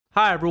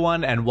Hi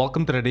everyone, and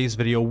welcome to today's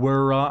video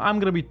where I'm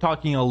going to be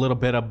talking a little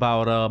bit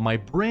about my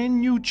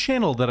brand new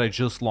channel that I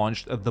just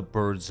launched, The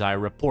Bird's Eye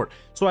Report.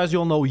 So as you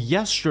all know,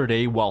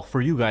 yesterday, well, for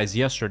you guys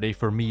yesterday,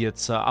 for me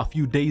it's a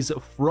few days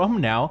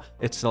from now.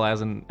 It still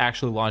hasn't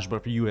actually launched,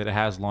 but for you it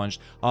has launched.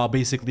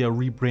 Basically a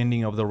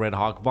rebranding of the Red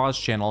Hawk Voz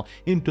channel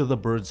into the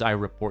Bird's Eye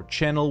Report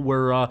channel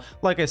where,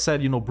 like I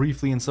said,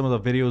 briefly in some of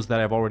the videos that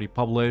I've already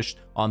published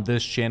on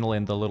this channel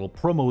and the little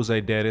promos I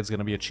did, it's going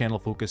to be a channel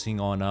focusing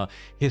on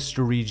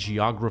history,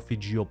 geography,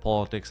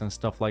 geopolitics and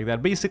stuff like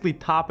that, basically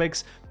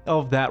topics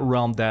of that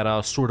realm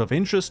that sort of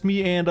interest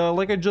me. And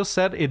like I just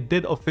said, it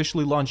did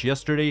officially launch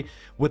yesterday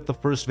with the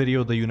first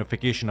video, the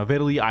unification of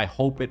Italy. I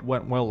hope it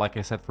went well. Like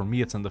I said, for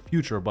me it's in the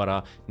future,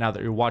 but now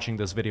that you're watching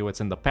this video,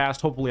 it's in the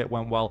past. Hopefully it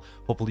went well.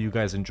 Hopefully you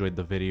guys enjoyed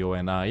the video,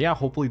 and yeah,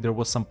 hopefully there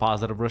was some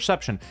positive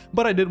reception.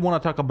 But I did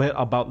want to talk a bit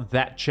about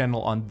that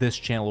channel on this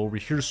channel over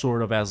here,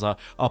 sort of as a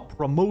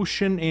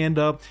promotion, and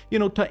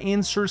to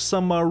answer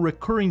some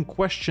recurring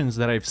questions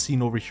that I've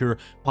seen over here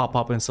pop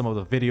up in some of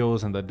the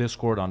videos and the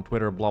Discord, on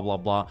Twitter, blah blah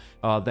blah,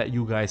 that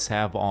you guys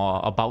have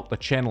about the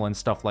channel and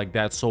stuff like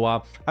that. So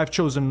I've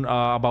chosen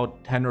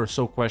about 10 or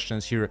so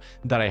questions here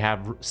that I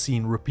have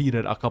seen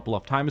repeated a couple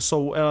of times.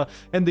 So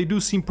and they do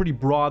seem pretty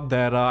broad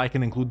that I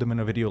can include them in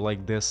a video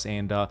like this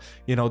and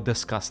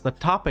discuss the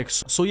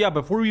topics. So yeah,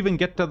 before we even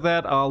get to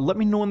that, let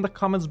me know in the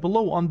comments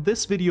below on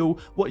this video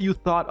what you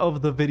thought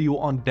of the video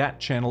on that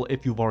channel,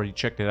 if you've already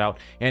checked it out,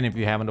 and if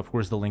you haven't, of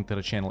course the link to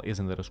the channel is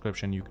in the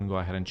description. You can go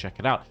ahead and check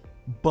it out.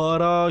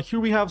 But here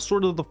we have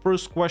sort of the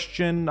first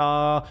question.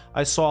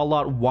 I saw a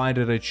lot, why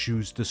did I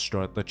choose to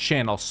start the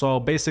channel? So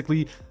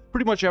basically,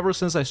 pretty much ever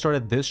since I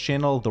started this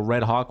channel, the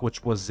Red Hawk,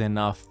 which was in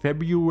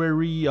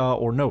January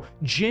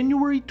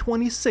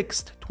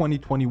 26th,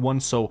 2021,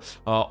 so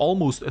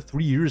almost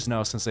 3 years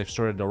now since I've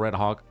started the Red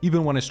Hawk.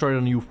 Even when I started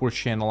on U4's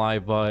channel,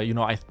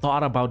 I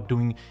thought about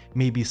doing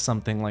maybe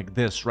something like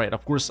this, right?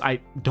 Of course, I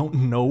don't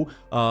know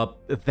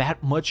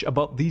that much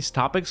about these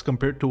topics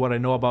compared to what I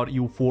know about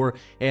U4,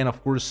 and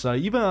of course,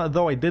 even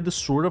though I did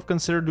sort of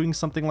consider doing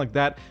something like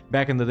that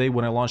back in the day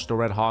when I launched the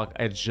Red Hawk,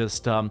 it's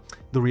just the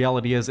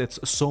reality is it's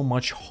so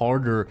much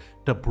harder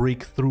to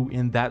break through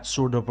in that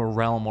sort of a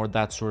realm or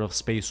that sort of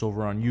space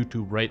over on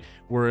YouTube, right?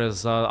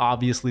 Whereas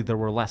obviously there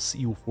were less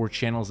U4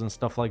 channels and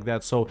stuff like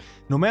that. So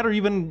no matter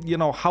even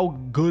how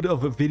good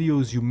of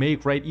videos you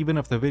make, right, even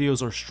if the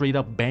videos are straight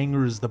up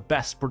bangers, the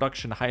best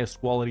production, highest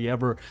quality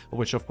ever,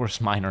 which of course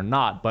mine are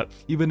not, but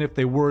even if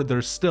they were,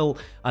 there's still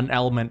an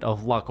element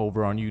of luck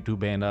over on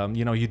YouTube, and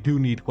you do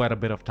need quite a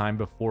bit of time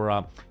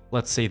before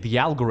let's say the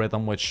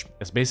algorithm, which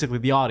is basically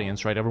the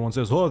audience, right? Everyone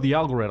says, oh, the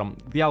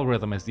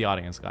algorithm is the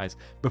audience, guys,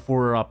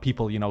 before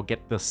people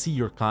get to see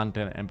your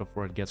content and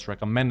before it gets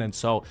recommended.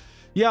 So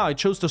yeah, I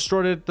chose to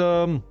start it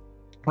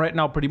right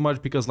now pretty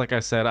much because, like I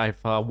said, I've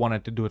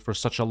wanted to do it for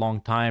such a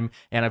long time,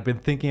 and I've been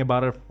thinking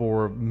about it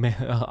for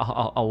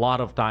a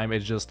lot of time.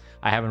 It's just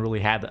I haven't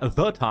really had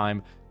the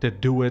time to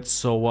do it.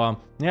 So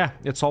yeah,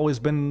 it's always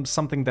been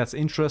something that's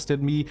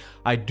interested me.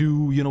 I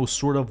do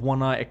sort of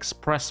want to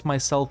express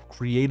myself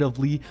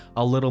creatively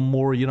a little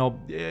more. In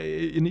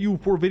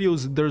U4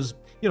 videos, there's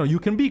you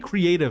can be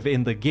creative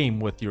in the game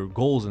with your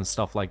goals and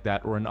stuff like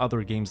that, or in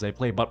other games I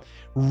play, but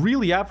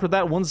really after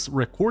that, once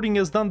recording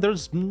is done,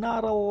 there's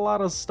not a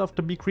lot of stuff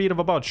to be creative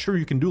about. Sure,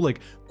 you can do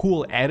like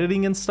cool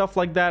editing and stuff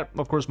like that.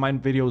 Of course, my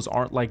videos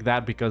aren't like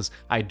that because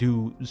I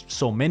do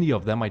so many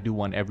of them. I do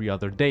one every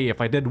other day. If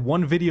I did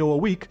one video a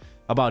week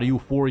about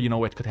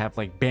U4, it could have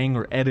like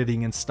banger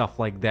editing and stuff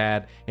like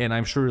that. And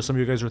I'm sure some of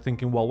you guys are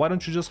thinking, well, why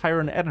don't you just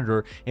hire an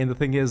editor? And the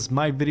thing is,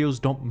 my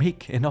videos don't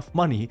make enough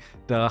money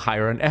to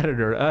hire an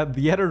editor.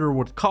 The editor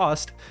would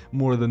cost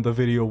more than the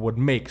video would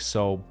make.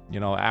 So,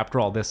 after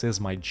all, this is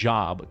my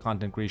job.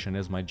 Content creation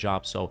is my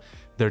job. So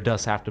there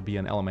does have to be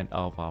an element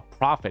of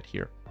profit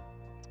here.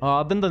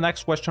 Then the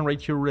next question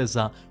right here is,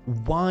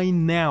 why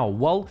now?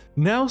 Well,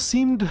 now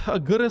seemed a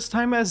good as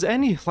time as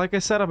any. Like I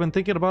said, I've been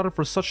thinking about it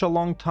for such a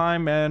long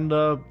time, and,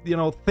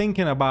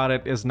 thinking about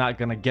it is not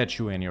gonna get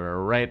you anywhere,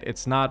 right?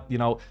 It's not,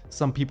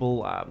 some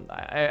people,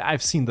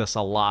 I've seen this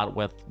a lot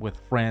with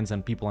friends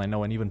and people I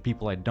know, and even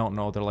people I don't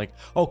know. They're like,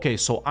 okay,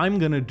 so I'm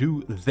gonna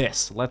do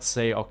this. Let's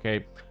say,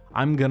 okay,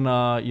 I'm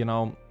gonna,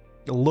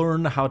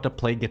 learn how to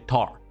play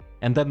guitar.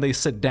 And then they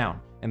sit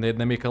down and they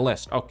make a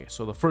list. Okay,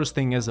 so the first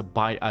thing is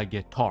buy a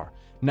guitar.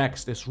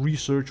 Next is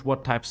research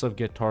what types of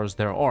guitars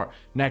there are.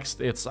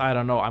 Next, it's, I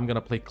don't know, I'm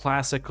gonna play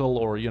classical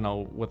or,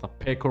 with a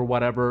pick or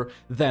whatever.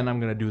 Then I'm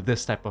gonna do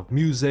this type of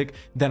music.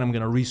 Then I'm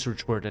gonna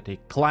research where to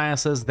take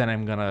classes. Then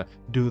I'm gonna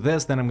do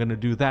this. Then I'm gonna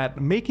do that.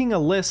 Making a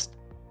list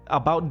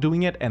about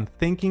doing it and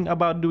thinking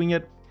about doing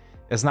it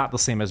is not the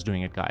same as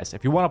doing it, guys.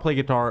 If you want to play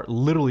guitar,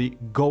 literally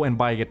go and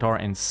buy a guitar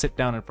and sit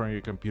down in front of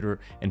your computer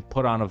and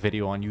put on a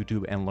video on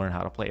YouTube and learn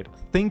how to play it.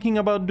 Thinking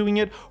about doing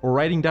it or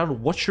writing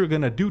down what you're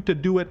gonna do to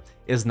do it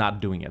is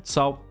not doing it.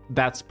 So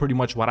that's pretty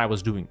much what I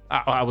was doing.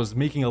 I was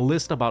making a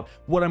list about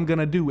what I'm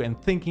gonna do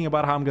and thinking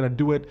about how I'm gonna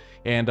do it,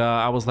 and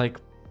I was like,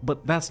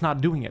 but that's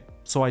not doing it.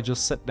 So I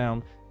just sat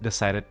down,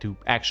 decided to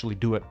actually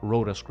do it,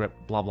 wrote a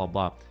script, blah blah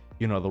blah,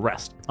 you know the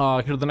rest.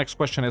 Here the next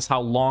question is,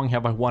 how long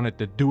have I wanted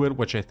to do it,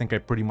 which I think I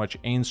pretty much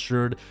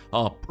answered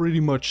pretty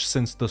much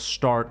since the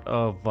start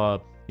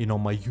of you know,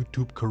 my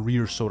YouTube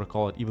career, so to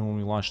call it, even when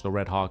we launched the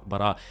Red Hawk.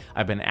 But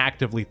I've been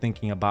actively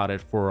thinking about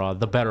it for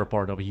the better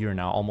part of a year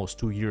now, almost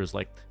 2 years,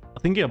 like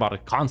thinking about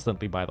it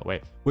constantly, by the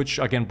way, which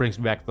again brings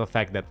me back to the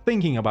fact that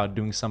thinking about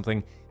doing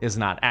something is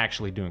not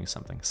actually doing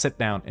something. Sit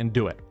down and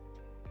do it.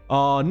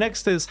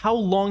 Next is, how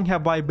long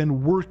have I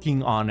been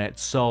working on it?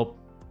 So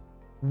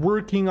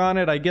working on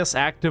it, I guess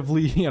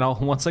actively, you know,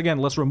 once again,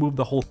 let's remove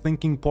the whole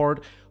thinking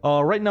part.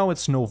 Right now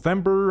it's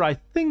November. I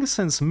think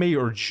since May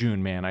or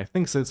June, man. I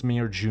think since May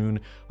or June,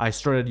 I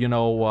started, you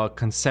know,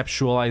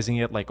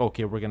 conceptualizing it, like,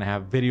 okay, we're gonna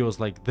have videos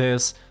like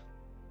this.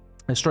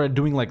 I started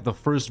doing like the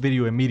first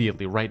video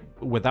immediately, right,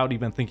 without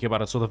even thinking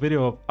about it. So the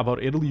video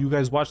about Italy you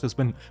guys watched has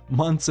been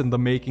months in the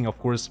making, of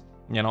course,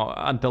 you know,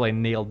 until I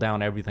nailed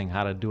down everything,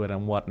 how to do it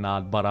and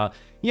whatnot. But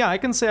yeah, I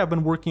can say I've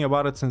been working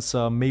about it since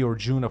May or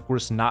June. Of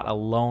course, not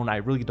alone. I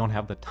really don't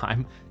have the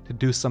time to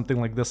do something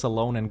like this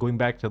alone. And going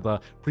back to the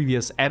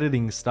previous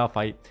editing stuff,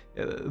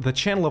 the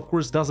channel, of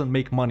course, doesn't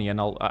make money, and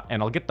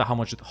I'll get to how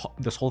much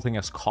this whole thing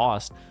has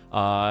cost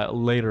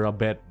later a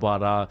bit.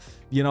 But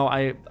you know,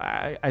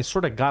 I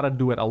sort of gotta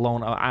do it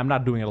alone. I'm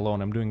not doing it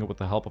alone. I'm doing it with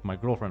the help of my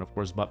girlfriend, of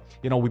course. But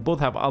you know, we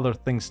both have other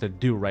things to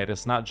do, right?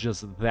 It's not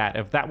just that.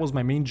 If that was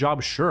my main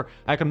job, sure,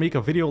 I can make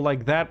a video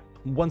like that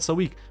once a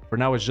week. For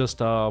now, it's just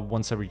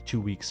once every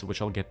 2 weeks,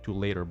 which I'll get to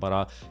later.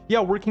 But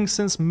yeah, working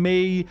since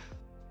May.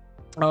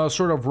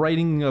 Sort of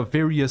writing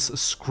various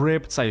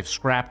scripts. I've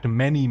scrapped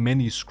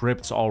many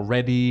scripts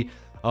already.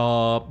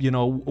 You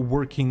know,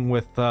 working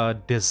with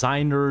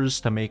designers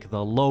to make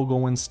the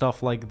logo and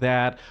stuff like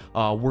that.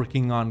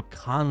 Working on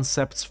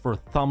concepts for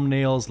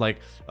thumbnails, like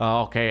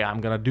okay, I'm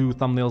gonna do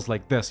thumbnails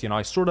like this. You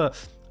know,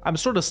 I'm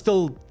sort of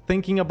still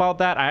thinking about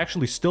that. I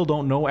actually still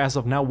don't know as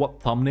of now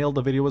what thumbnail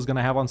the video is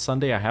gonna have on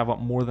Sunday. I have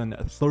more than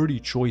 30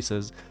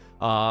 choices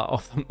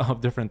of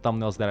different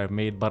thumbnails that I've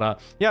made. But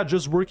yeah,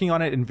 just working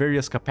on it in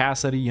various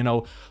capacity, you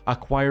know,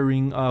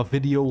 acquiring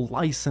video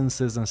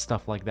licenses and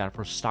stuff like that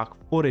for stock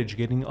footage,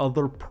 getting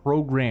other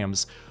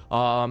programs,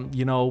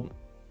 you know.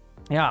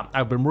 Yeah,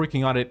 I've been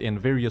working on it in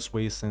various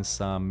ways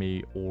since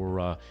May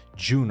or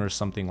June or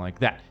something like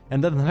that.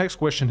 And then the next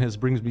question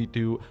brings me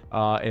to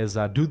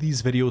do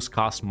these videos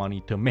cost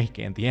money to make?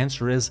 And the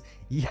answer is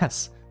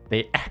yes,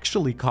 they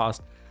actually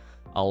cost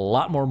a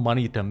lot more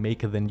money to make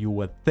than you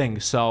would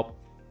think. So,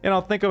 you know,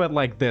 think of it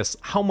like this.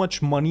 How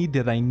much money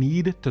did I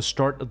need to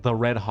start the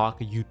Red Hawk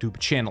YouTube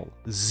channel?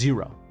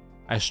 Zero.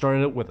 I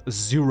started it with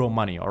zero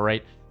money, all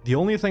right? The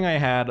only thing I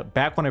had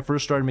back when I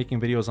first started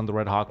making videos on the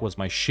Red Hawk was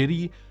my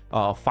shitty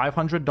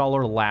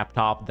 $500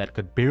 laptop that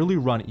could barely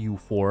run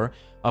EU4.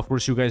 Of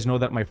course, you guys know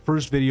that my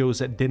first videos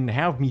that didn't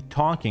have me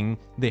talking,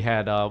 they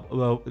had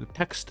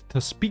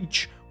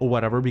text-to-speech or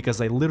whatever,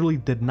 because I literally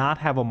did not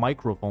have a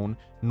microphone,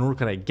 nor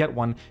could I get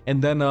one. And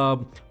then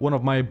one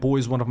of my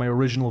boys, one of my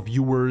original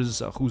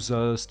viewers, who's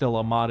still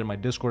a mod in my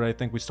Discord, I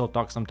think we still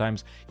talk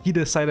sometimes, he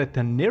decided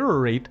to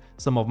narrate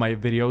some of my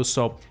videos.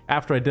 So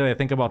after I did, I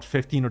think about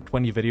 15 or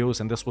 20 videos,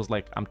 and this was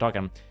like, I'm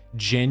talking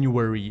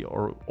January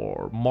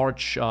or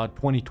March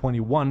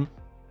 2021,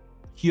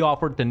 he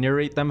offered to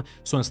narrate them.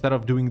 So instead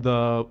of doing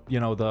the, you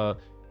know, the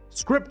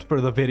script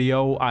for the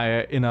video,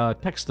 in a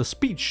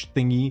text-to-speech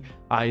thingy,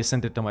 I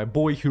sent it to my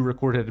boy, who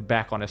recorded it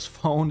back on his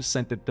phone,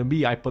 sent it to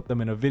me, I put them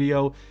in a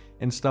video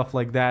and stuff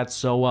like that.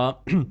 So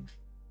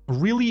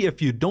really,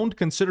 if you don't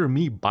consider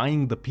me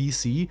buying the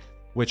PC,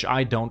 which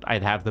I don't,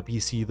 I'd have the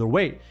PC either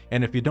way.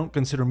 And if you don't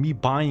consider me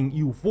buying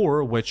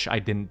EU4, which I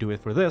didn't do it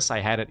for this,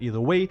 I had it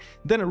either way,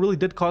 then it really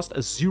did cost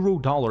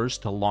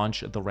 $0 to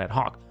launch the Red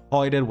Hawk.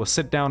 All I did was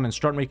sit down and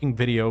start making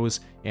videos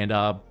and,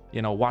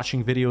 you know,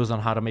 watching videos on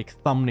how to make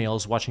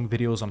thumbnails, watching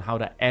videos on how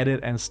to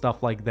edit and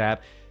stuff like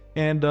that.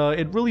 And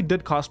it really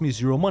did cost me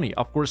zero money.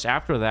 Of course,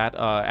 after that,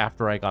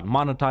 after I got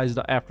monetized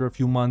after a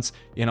few months,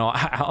 you know,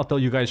 I'll tell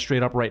you guys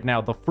straight up right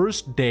now, the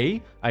first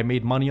day I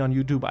made money on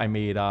YouTube, I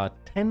made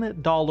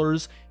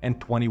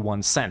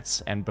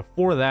 $10.21. And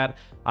before that,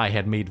 I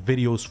had made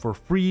videos for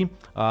free.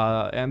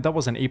 And that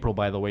was in April,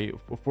 by the way,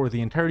 for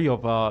the entirety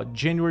of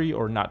January,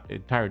 or not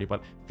entirety,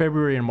 but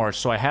February and March.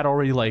 So I had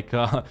already like,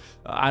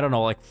 I don't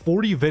know, like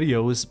 40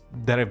 videos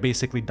that I've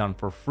basically done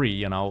for free.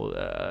 You know,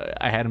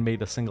 I hadn't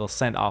made a single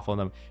cent off of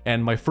them.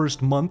 And my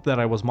first month that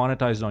I was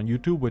monetized on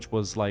YouTube, which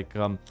was like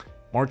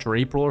March or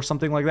April or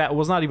something like that, it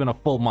was not even a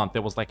full month,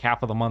 it was like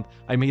half of the month,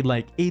 I made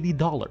like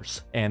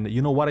 $80. And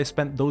you know what I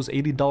spent those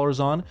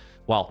 $80 on?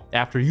 Well,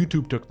 after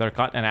YouTube took their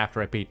cut and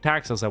after I paid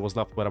taxes, I was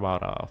left with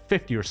about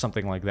 50 or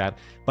something like that.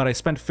 But I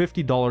spent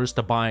 $50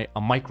 to buy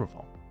a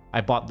microphone.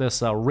 I bought this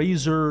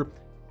Razer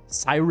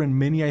Siren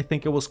Mini, I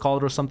think it was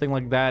called, or something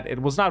like that. It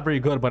was not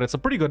very good, but it's a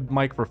pretty good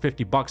mic for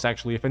 50 bucks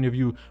actually. If any of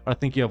you are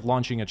thinking of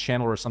launching a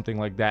channel or something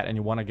like that and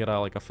you want to get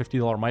like a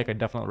 $50 mic, I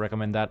definitely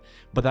recommend that.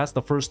 But that's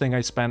the first thing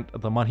I spent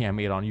the money I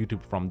made on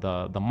YouTube from,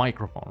 the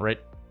microphone, right?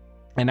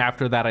 And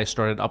after that, I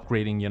started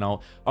upgrading, you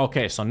know,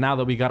 okay, so now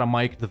that we got a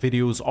mic, the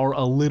videos are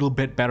a little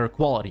bit better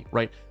quality,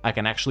 right? I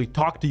can actually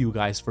talk to you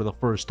guys for the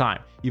first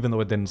time, even though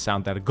it didn't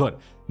sound that good.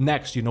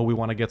 Next, you know, we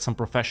want to get some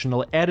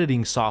professional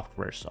editing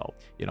software. So,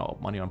 you know,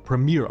 money on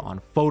Premiere,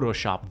 on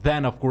Photoshop.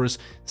 Then, of course,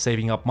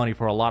 saving up money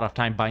for a lot of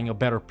time, buying a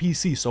better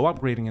PC, so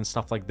upgrading and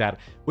stuff like that,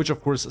 which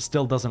of course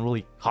still doesn't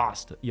really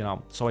cost, you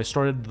know. So I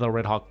started the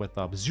Red Hawk with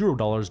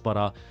 $0,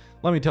 but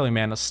let me tell you,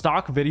 man,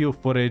 stock video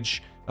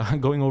footage,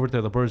 going over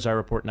to the Bird's Eye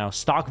Report now,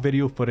 stock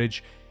video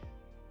footage,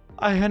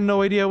 I had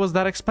no idea it was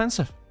that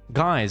expensive.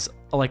 Guys,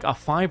 like a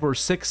 5 or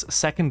 6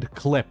 second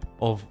clip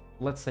of,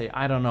 let's say,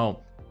 I don't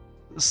know,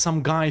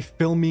 some guy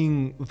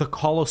filming the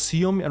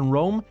Colosseum in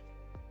Rome,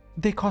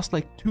 they cost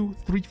like $200,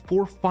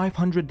 $300,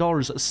 $400,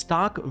 $500.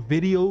 Stock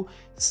video,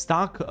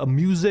 stock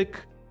music,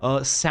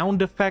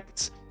 sound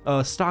effects,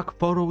 stock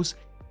photos.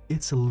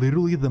 It's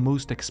literally the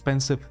most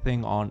expensive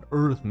thing on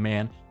earth,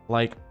 man.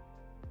 Like,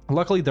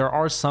 luckily there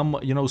are some,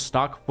 you know,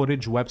 stock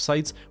footage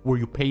websites where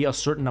you pay a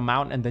certain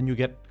amount and then you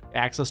get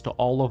access to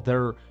all of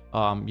their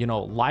you know,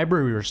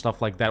 library or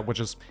stuff like that,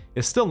 which is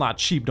still not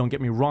cheap, don't get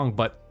me wrong.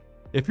 But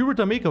if you were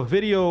to make a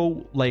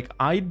video like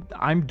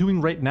I'm doing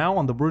right now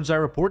on the Bird's Eye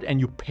Report, and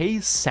you pay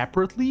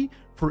separately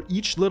for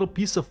each little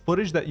piece of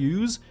footage that you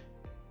use,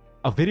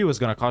 a video is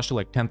going to cost you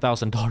like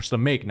 $10,000 to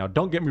make. Now,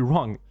 don't get me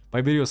wrong,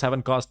 my videos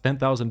haven't cost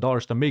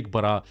 $10,000 to make,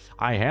 but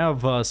I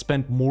have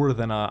spent more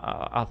than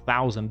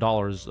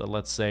 $1,000,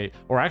 let's say,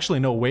 or actually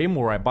no, way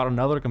more. I bought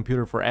another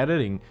computer for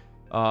editing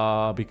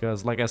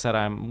because, like I said,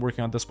 I'm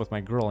working on this with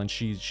my girl, and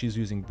she's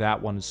using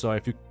that one. So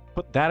if you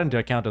put that into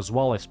account as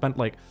well, I spent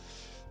like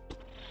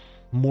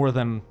more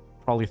than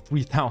probably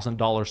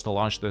 $3,000 to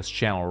launch this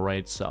channel,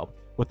 right? So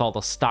with all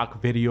the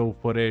stock video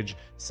footage,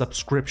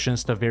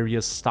 subscriptions to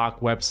various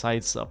stock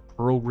websites,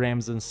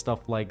 programs and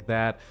stuff like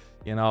that,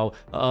 you know,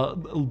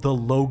 the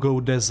logo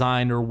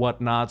design or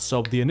whatnot.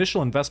 So the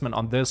initial investment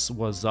on this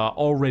was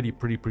already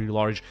pretty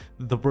large.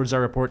 The Bird's Eye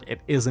Report, it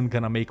isn't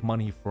gonna make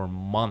money for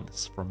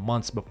months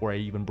before I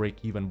even break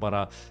even.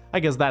 But I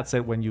guess that's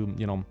it. When you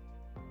know,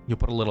 you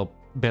put a little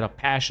bit of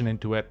passion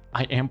into it,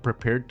 I am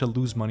prepared to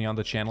lose money on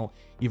the channel,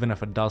 even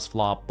if it does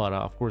flop. But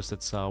of course,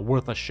 it's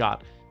worth a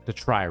shot to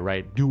try,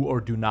 right? Do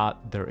or do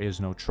not, there is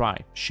no try.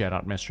 Shout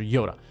out Mr.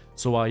 Yoda.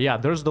 So yeah,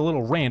 there's the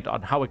little rant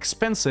on how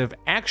expensive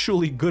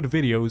actually good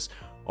videos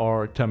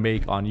are to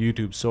make on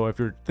YouTube. So if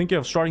you're thinking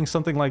of starting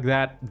something like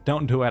that,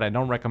 don't do it. I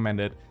don't recommend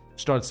it.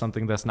 Start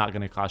something that's not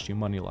going to cost you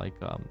money, like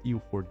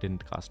EU4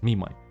 didn't cost me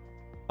money.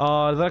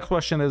 The next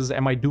question is,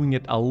 am I doing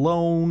it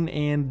alone?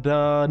 And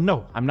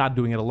no, I'm not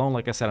doing it alone.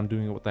 Like I said, I'm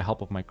doing it with the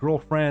help of my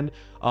girlfriend.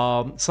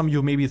 Some of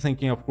you may be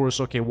thinking, of course,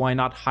 okay, why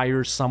not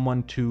hire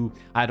someone to,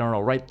 I don't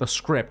know, write the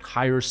script,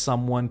 hire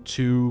someone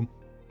to,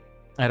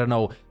 I don't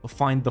know,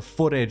 find the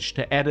footage,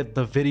 to edit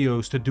the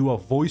videos, to do a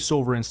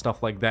voiceover and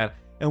stuff like that.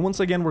 And once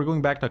again, we're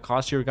going back to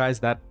cost here, guys.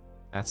 That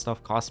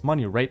stuff costs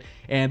money, right?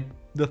 And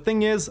the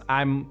thing is,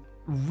 I'm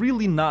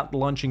really not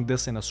launching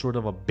this in a sort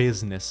of a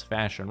business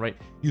fashion, right?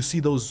 You see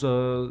those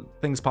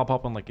things pop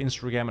up on like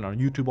Instagram and on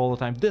YouTube all the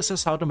time. This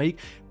is how to make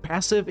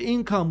passive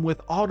income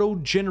with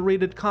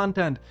auto-generated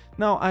content.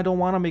 No, I don't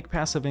want to make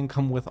passive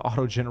income with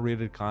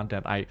auto-generated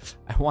content. I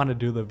want to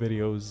do the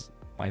videos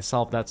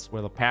myself. That's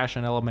where the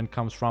passion element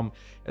comes from.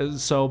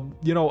 So,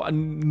 you know,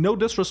 no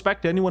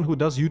disrespect to anyone who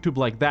does YouTube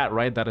like that,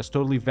 right? That is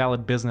totally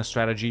valid business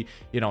strategy.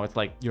 You know, it's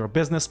like you're a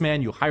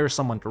businessman, you hire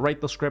someone to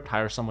write the script,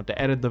 hire someone to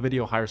edit the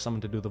video, hire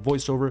someone to do the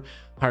voiceover,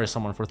 hire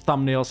someone for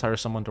thumbnails, hire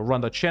someone to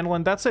run the channel,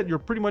 and that's it. You're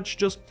pretty much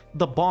just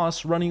the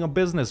boss running a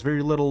business.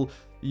 Very little,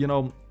 you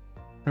know,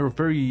 you're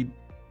very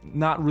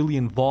not really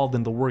involved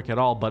in the work at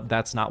all. But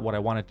that's not what I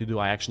wanted to do.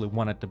 I actually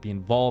wanted to be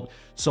involved.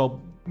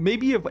 So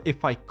maybe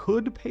if I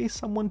could pay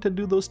someone to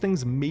do those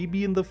things,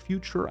 maybe in the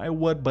future I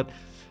would, but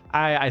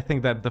I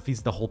think that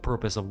defeats the whole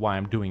purpose of why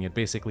I'm doing it.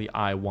 Basically,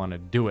 I want to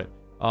do it.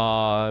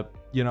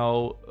 You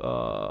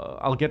know,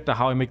 I'll get to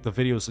how I make the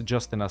videos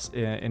just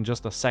in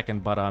just a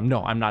second, but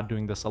no, I'm not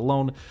doing this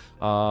alone.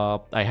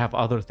 I have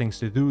other things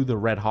to do. The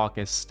Red Hawk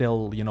is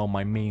still, you know,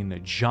 my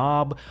main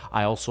job.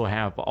 I also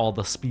have all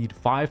the Speed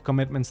 5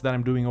 commitments that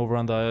I'm doing over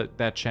on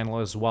that channel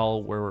as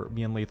well, where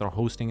me and Lath are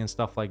hosting and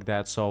stuff like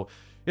that. So,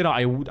 you know,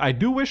 I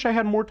do wish I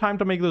had more time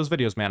to make those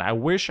videos, man. I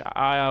wish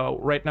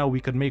right now we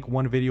could make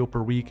one video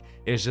per week.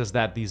 It's just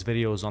that these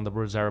videos on the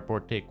Bird's Eye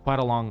Report take quite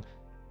a long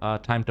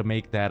time to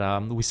make,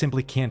 that we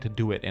simply can't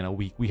do it in a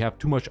week. We have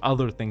too much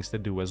other things to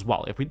do as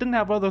well. If we didn't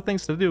have other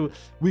things to do,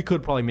 we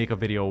could probably make a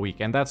video a week,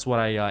 and that's what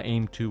I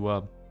aim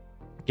to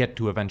get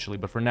to eventually.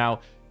 But for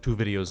now, 2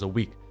 videos a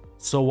week.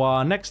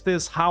 So next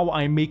is how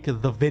I make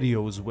the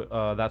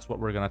videos. That's what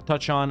we're gonna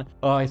touch on.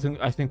 I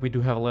think we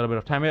do have a little bit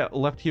of time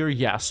left here.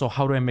 Yeah, so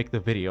how do I make the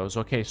videos?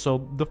 Okay,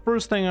 so the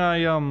first thing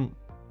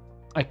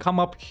I come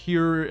up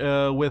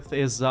here with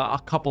is a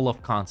couple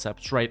of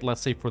concepts, right?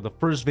 Let's say for the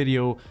first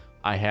video,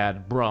 I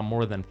had, bruh,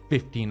 more than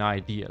 15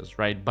 ideas,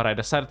 right? But I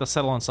decided to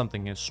settle on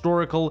something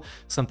historical,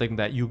 something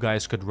that you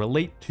guys could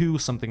relate to,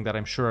 something that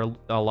I'm sure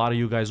a lot of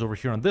you guys over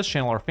here on this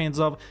channel are fans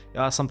of,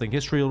 something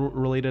history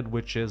related,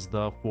 which is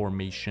the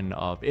formation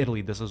of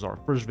Italy. This is our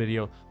first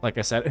video. Like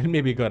I said, it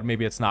may be good,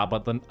 maybe it's not,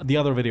 but the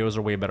other videos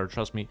are way better,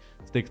 trust me,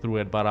 stick through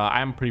it. But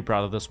I'm pretty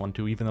proud of this one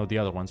too, even though the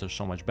other ones are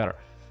so much better.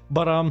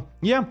 But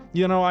yeah,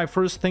 you know, I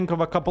first think of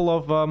a couple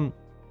of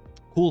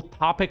cool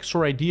topics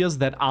or ideas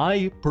that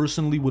I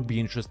personally would be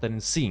interested in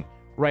seeing,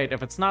 right?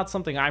 If it's not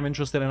something I'm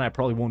interested in, I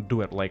probably won't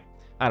do it. Like,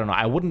 I don't know,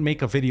 I wouldn't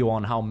make a video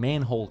on how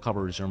manhole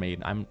covers are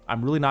made. I'm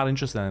really not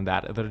interested in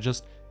that. They're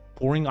just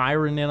pouring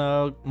iron in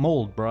a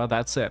mold, bruh,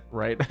 that's it,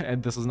 right?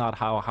 And this is not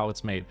how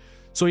it's made.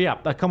 So yeah,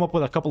 I come up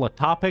with a couple of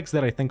topics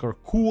that I think are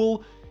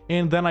cool,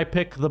 and then I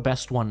pick the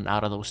best one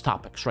out of those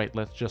topics, right?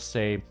 Let's just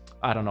say,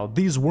 I don't know,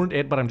 these weren't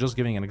it, but I'm just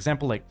giving an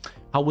example, like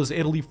how was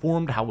Italy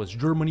formed, how was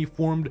Germany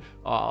formed,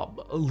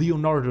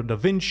 Leonardo da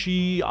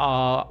Vinci,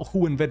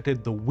 who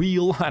invented the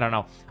wheel, I don't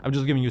know, I'm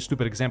just giving you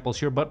stupid examples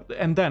here, but,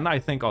 and then I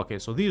think, okay,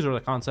 so these are the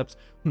concepts,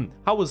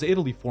 how was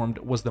Italy formed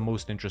was the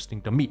most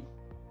interesting to me.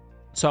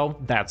 So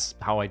that's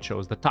how I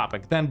chose the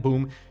topic. Then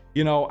boom,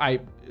 you know,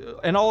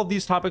 and all of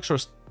these topics are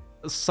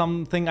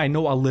something I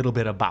know a little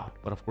bit about,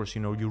 but of course,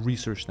 you know, you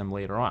research them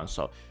later on.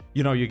 So,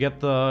 you know, you get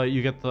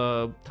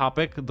the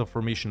topic, the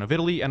formation of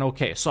Italy, and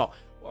okay, so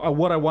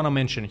what I want to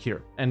mention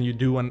here, and you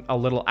do a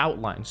little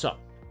outline. So,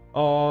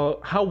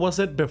 how was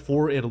it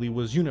before Italy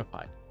was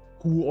unified?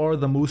 Who are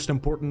the most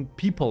important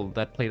people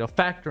that played a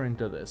factor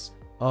into this?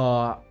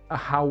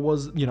 How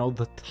was, you know,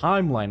 the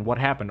timeline? What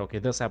happened? Okay,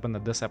 this happened,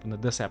 that this happened,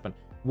 that this happened.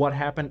 What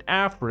happened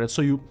after it?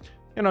 So you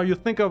know, you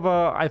think of,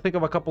 I think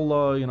of a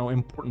couple, you know,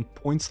 important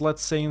points,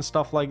 let's say, and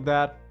stuff like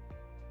that.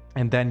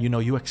 And then, you know,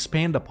 you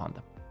expand upon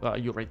them.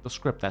 You write the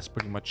script, that's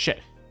pretty much it.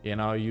 You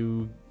know,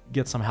 you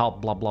get some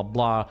help, blah, blah,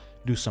 blah,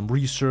 do some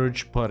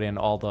research, put in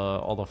all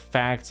the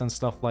facts and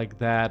stuff like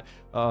that,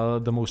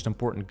 the most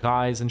important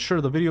guys. And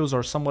sure, the videos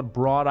are somewhat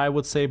broad, I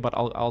would say, but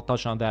I'll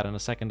touch on that in a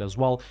second as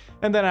well.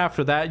 And then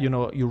after that, you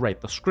know, you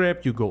write the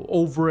script, you go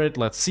over it.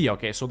 Let's see,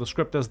 okay, so the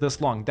script is this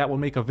long, that will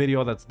make a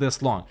video that's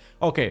this long.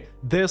 Okay,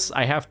 this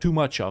I have too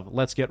much of,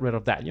 let's get rid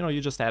of that. You know,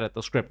 you just added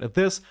the script.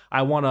 This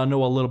I want to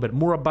know a little bit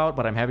more about,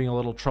 but I'm having a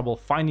little trouble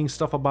finding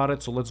stuff about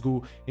it, so let's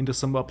go into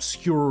some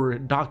obscure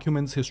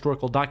documents,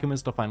 historical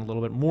documents, to find a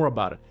little bit more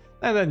about it.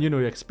 And then, you know,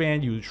 you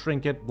expand, you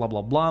shrink it, blah,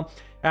 blah, blah.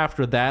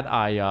 After that,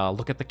 I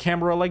look at the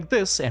camera like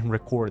this and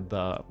record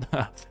the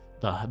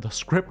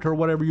script, or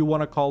whatever you want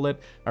to call it.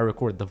 I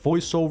record the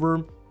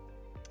voiceover,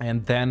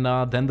 and then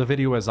the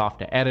video is off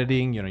to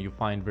editing. You know, you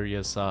find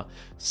various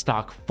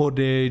stock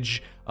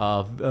footage,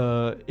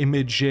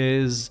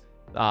 images,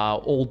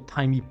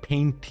 old-timey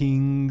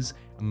paintings,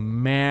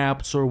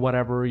 maps, or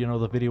whatever, you know,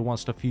 the video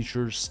wants to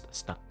feature,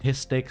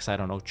 statistics, I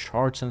don't know,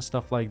 charts and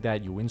stuff like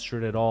that. You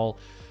insert it all.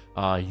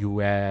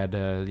 You add,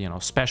 you know,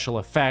 special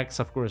effects.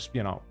 Of course,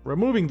 you know,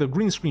 removing the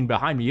green screen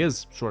behind me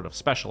is sort of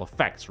special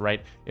effects,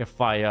 right?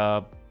 If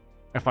I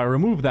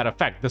remove that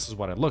effect, this is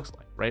what it looks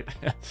like, right?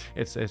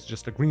 it's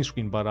just a green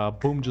screen, but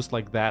boom, just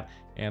like that,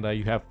 and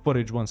you have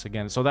footage once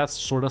again. So that's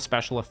sort of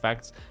special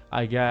effects,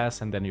 I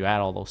guess. And then you add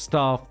all those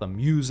stuff, the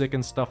music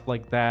and stuff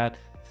like that.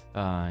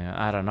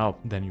 I don't know.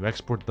 Then you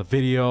export the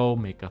video,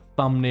 make a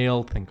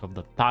thumbnail, think of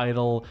the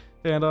title,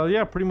 and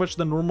yeah, pretty much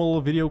the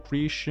normal video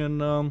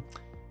creation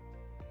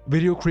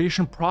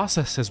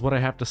process is what I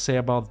have to say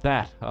about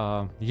that.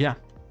 Yeah.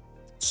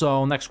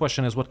 So next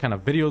question is, what kind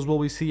of videos will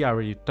we see? I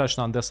already touched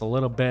on this a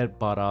little bit,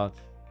 but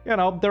you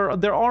know,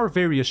 there are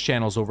various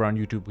channels over on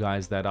YouTube,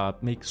 guys,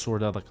 that make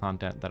sort of the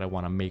content that I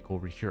want to make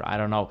over here. I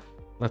don't know.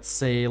 Let's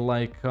say,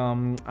 like,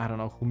 I don't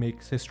know who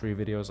makes history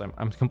videos.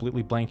 I'm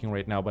completely blanking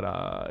right now,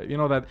 but you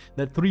know, that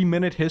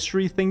 3-minute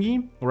history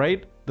thingy,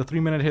 right? The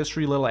 3-minute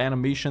history little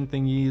animation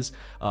thingies,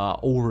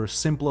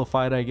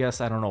 oversimplified, I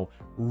guess. I don't know,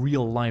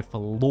 real life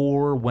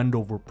lore,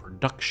 Wendover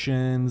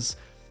Productions,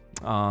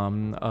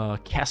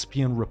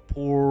 Caspian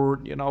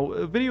Report, you know,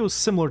 videos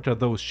similar to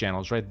those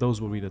channels, right? Those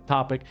will be the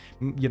topic.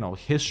 You know,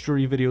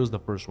 history videos. The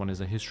first one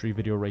is a history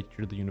video right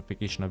here, the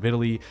unification of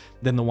Italy.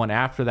 Then the one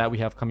after that we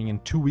have coming in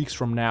 2 weeks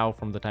from now,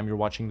 from the time you're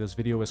watching this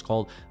video, is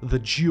called The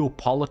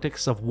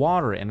Geopolitics of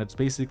Water, and it's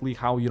basically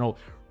how, you know,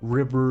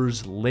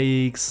 rivers,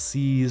 lakes,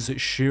 seas,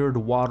 shared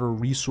water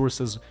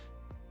resources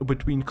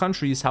between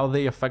countries, how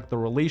they affect the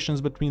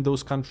relations between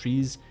those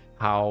countries,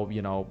 how,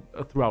 you know,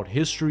 throughout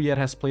history it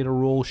has played a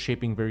role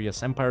shaping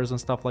various empires and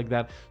stuff like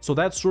that. So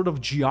that's sort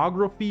of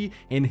geography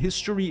and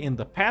history in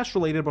the past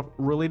related, but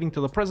relating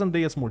to the present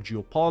day, it's more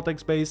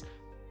geopolitics based.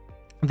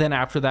 Then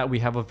after that, we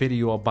have a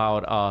video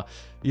about,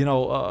 you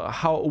know,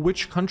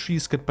 which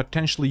countries could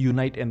potentially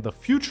unite in the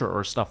future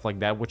or stuff like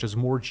that, which is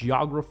more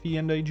geography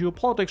and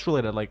geopolitics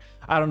related. Like,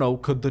 I don't know,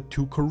 could the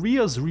two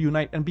Koreas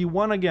reunite and be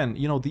one again?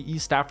 You know, the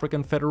East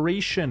African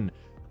Federation,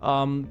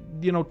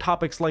 you know,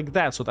 topics like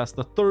that. So that's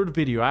the third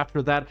video.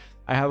 After that,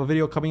 I have a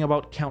video coming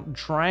about Count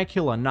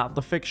Dracula, not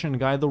the fiction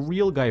guy, the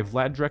real guy,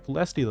 Vlad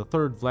Draculaesti the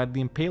third, Vlad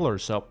the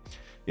Impaler. So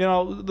you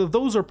know,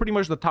 those are pretty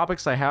much the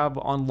topics I have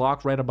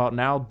unlocked right about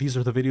now. These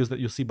are the videos that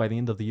you'll see by the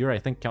end of the year. I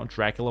think Count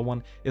Dracula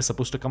one is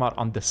supposed to come out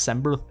on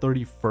December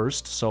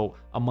 31st, so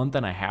a month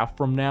and a half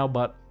from now,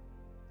 but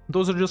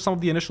those are just some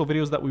of the initial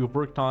videos that we've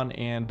worked on,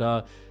 and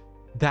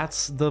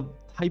that's the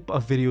type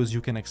of videos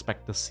you can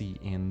expect to see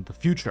in the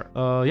future.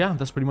 Yeah,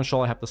 that's pretty much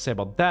all I have to say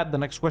about that. The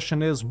next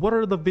question is, what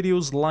are the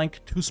videos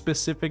like, too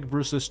specific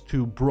versus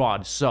too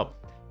broad? So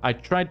I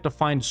tried to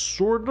find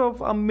sort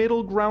of a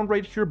middle ground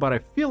right here, but I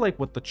feel like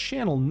with the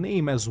channel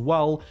name as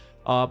well,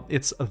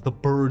 it's the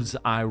bird's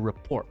eye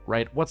report,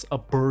 right? What's a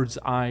bird's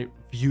eye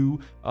view?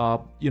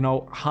 You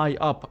know, high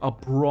up, a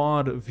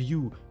broad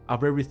view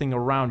of everything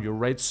around you,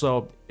 right?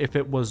 So if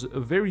it was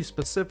very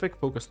specific,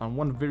 focused on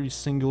one very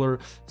singular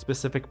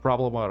specific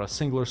problem or a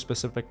singular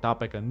specific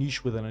topic, a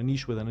niche within a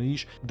niche within a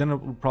niche, then it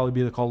would probably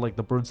be called like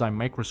the bird's eye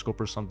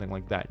microscope or something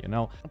like that, you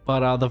know?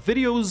 But the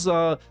videos,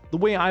 the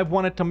way I've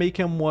wanted to make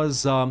them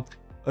was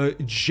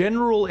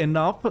general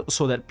enough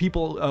so that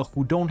people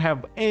who don't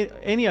have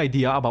any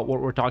idea about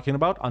what we're talking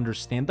about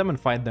understand them and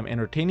find them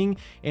entertaining,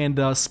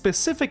 and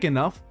specific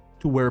enough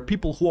to where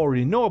people who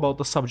already know about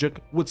the subject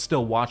would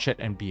still watch it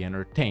and be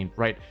entertained,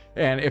 right?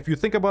 And if you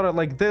think about it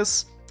like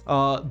this,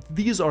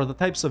 these are the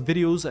types of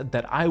videos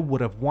that I would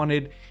have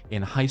wanted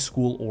in high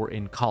school or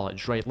in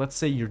college, right? Let's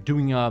say you're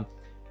doing a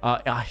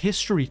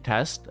history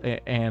test,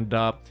 and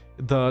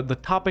the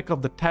topic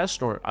of the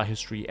test, or a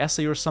history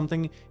essay or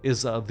something,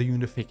 is the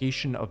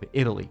unification of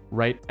Italy,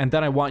 right? And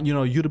then I want, you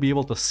know, you to be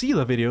able to see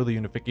the video, the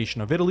unification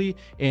of Italy,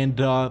 and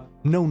know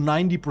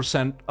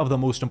 90% of the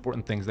most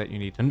important things that you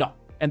need to know.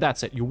 And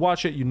that's it. You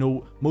watch it, you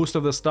know most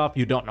of the stuff.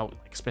 You don't know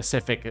like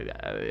specific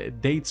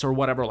dates or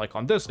whatever, like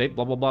on this date,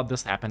 blah blah blah,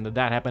 this happened and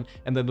that happened,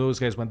 and then those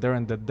guys went there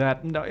and did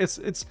that. No,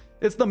 it's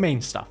the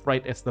main stuff,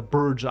 right? It's the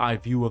bird's eye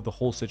view of the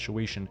whole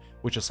situation,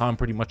 which is how I'm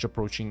pretty much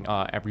approaching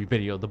every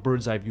video. The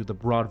bird's eye view, the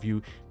broad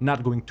view,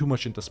 not going too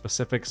much into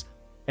specifics,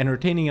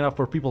 entertaining enough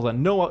for people that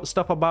know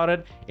stuff about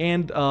it,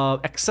 and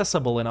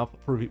accessible enough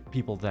for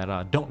people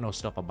that don't know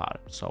stuff about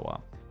it. So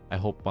I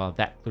hope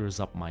that clears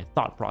up my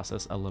thought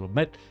process a little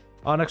bit.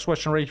 Next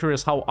question right here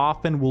is, how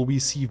often will we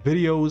see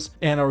videos?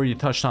 And I already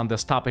touched on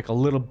this topic a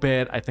little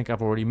bit. I think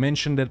I've already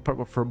mentioned it,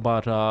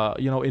 but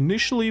you know,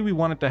 initially we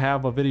wanted to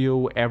have a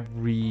video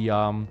every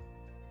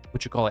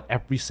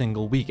every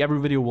single week. Every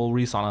video will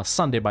release on a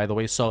Sunday, by the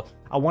way, so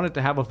I wanted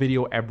to have a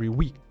video every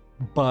week,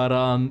 but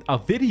a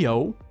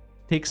video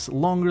takes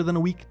longer than a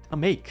week to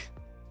make.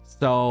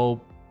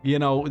 So, you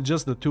know,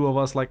 just the two of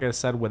us, like I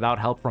said, without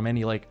help from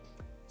any like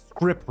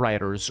script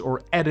writers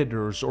or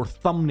editors or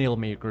thumbnail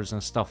makers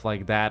and stuff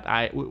like that,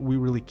 we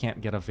really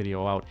can't get a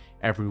video out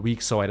every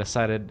week. So I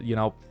decided, you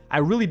know, I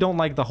really don't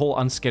like the whole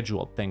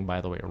unscheduled thing, by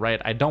the way, right?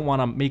 I don't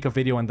want to make a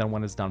video and then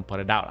when it's done put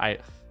it out. I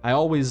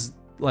always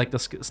like to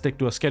stick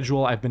to a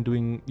schedule. I've been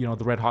doing, you know,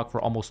 the Red Hawk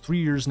for almost 3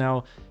 years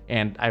now,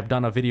 and I've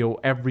done a video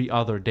every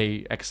other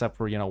day except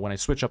for, you know, when I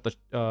switch up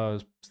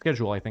the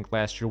schedule, I think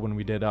last year when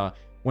we did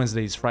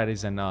Wednesdays,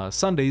 Fridays, and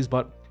Sundays.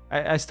 But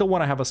I still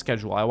want to have a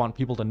schedule. I want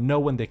people to know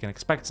when they can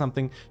expect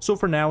something. So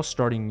for now,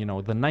 starting, you know,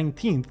 the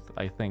 19th,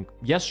 I think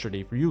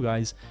yesterday for you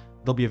guys,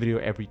 there'll be a video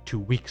every 2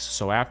 weeks.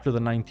 So after the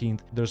 19th,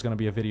 there's going to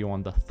be a video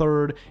on the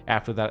 3rd.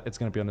 After that, it's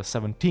going to be on the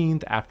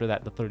 17th. After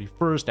that, the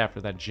 31st.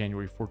 After that,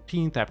 January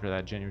 14th. After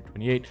that, January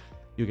 28th.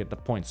 You get the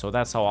point. So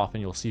that's how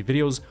often you'll see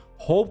videos.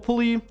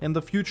 Hopefully, in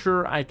the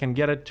future, I can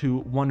get it to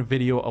 1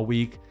 video a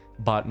week,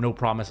 but no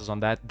promises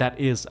on that. That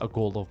is a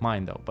goal of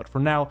mine, though. But for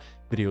now,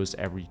 videos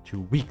every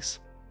 2 weeks.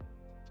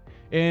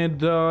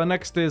 And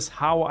next is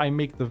how I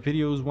make the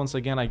videos. Once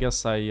again, I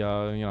guess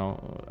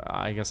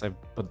I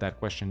put that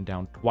question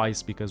down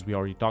twice because we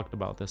already talked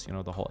about this, you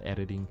know, the whole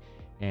editing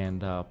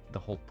and the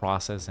whole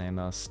process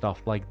and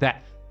stuff like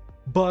that.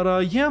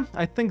 But yeah,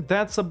 I think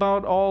that's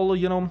about all,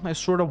 you know, I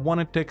sort of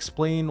wanted to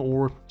explain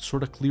or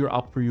sort of clear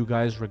up for you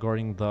guys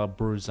regarding the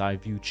Bird's Eye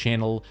View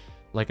channel.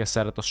 Like I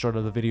said at the start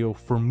of the video,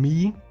 for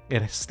me,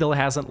 it still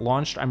hasn't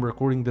launched. I'm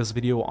recording this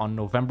video on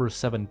November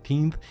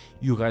 17th.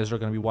 You guys are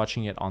going to be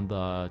watching it on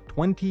the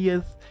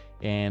 20th.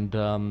 And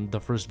the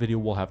first video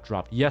will have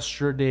dropped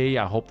yesterday.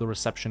 I hope the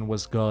reception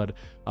was good.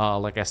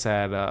 Like I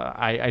said,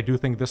 I do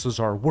think this is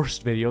our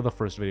worst video. The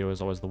first video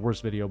is always the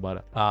worst video,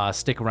 but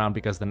stick around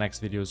because the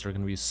next videos are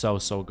going to be so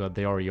good.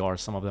 They already are.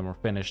 Some of them are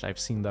finished. I've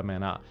seen them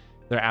and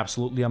they're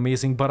absolutely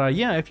amazing. But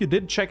yeah, if you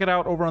did check it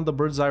out over on the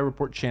Bird's Eye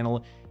Report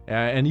channel,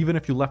 and even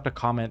if you left a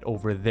comment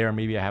over there,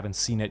 maybe I haven't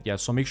seen it yet,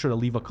 so make sure to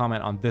leave a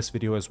comment on this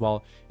video as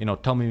well. You know,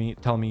 tell me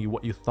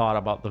what you thought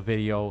about the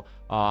video.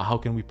 How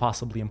can we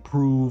possibly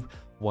improve?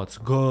 What's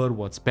good,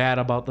 what's bad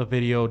about the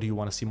video? Do you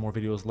want to see more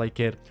videos like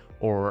it,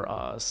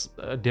 or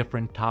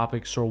different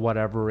topics or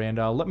whatever? And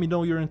let me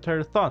know your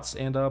entire thoughts.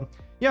 And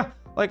yeah,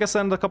 like I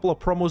said, a couple of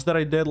promos that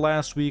I did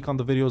last week on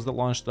the videos that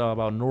launched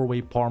about Norway,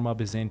 Parma,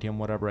 Byzantium,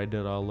 whatever, I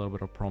did a little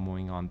bit of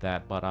promoing on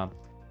that. But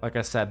like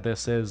I said,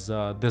 this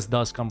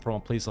does come from a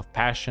place of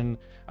passion.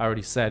 I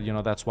already said, you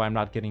know, that's why I'm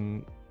not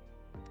getting,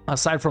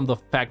 aside from the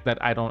fact that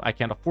I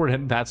can't afford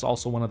it, that's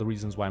also one of the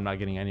reasons why I'm not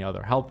getting any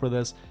other help for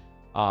this.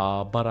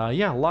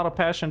 Yeah, a lot of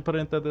passion put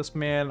into this,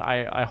 man.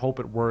 I hope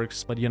it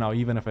works, but you know,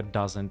 even if it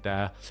doesn't,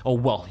 oh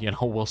well, you know,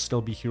 we'll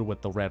still be here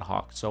with the Red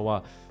Hawk.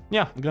 So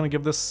yeah, I'm gonna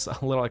give this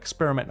a little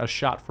experiment a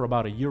shot for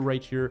about a year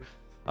right here.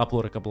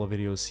 Upload a couple of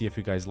videos, see if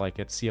you guys like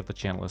it, see if the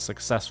channel is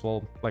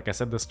successful. Like I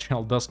said, this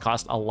channel does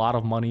cost a lot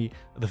of money.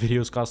 The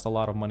videos cost a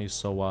lot of money,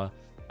 so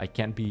I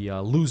can't be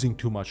losing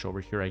too much over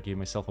here. I gave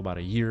myself about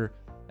a year.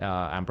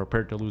 I'm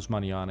prepared to lose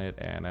money on it,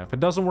 and if it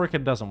doesn't work,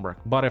 it doesn't work.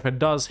 But if it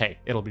does, hey,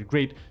 it'll be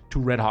great. 2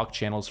 Red Hawk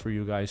channels for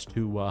you guys,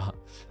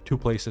 two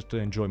places to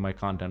enjoy my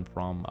content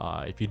from,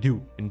 if you do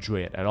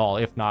enjoy it at all.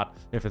 If not,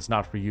 if it's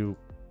not for you,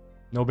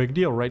 no big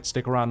deal, right?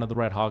 Stick around to the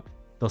Red Hawk.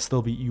 There'll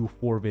still be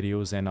EU4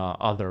 videos and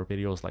other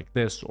videos like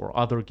this or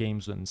other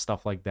games and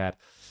stuff like that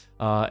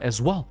as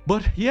well.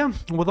 But yeah,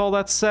 with all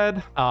that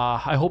said,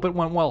 I hope it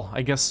went well.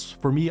 I guess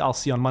for me, I'll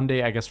see you on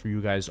Monday. I guess for you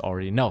guys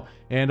already know.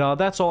 And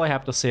that's all I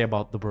have to say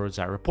about the Bird's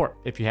Eye Report.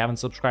 If you haven't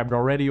subscribed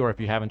already, or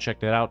if you haven't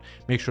checked it out,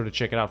 make sure to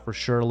check it out for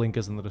sure. Link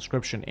is in the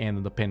description and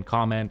in the pinned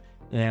comment.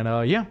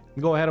 And yeah,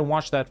 go ahead and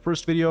watch that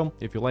first video.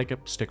 If you like it,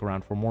 stick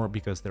around for more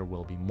because there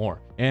will be more.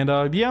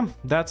 And yeah,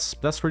 that's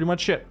pretty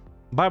much it.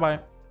 Bye-bye.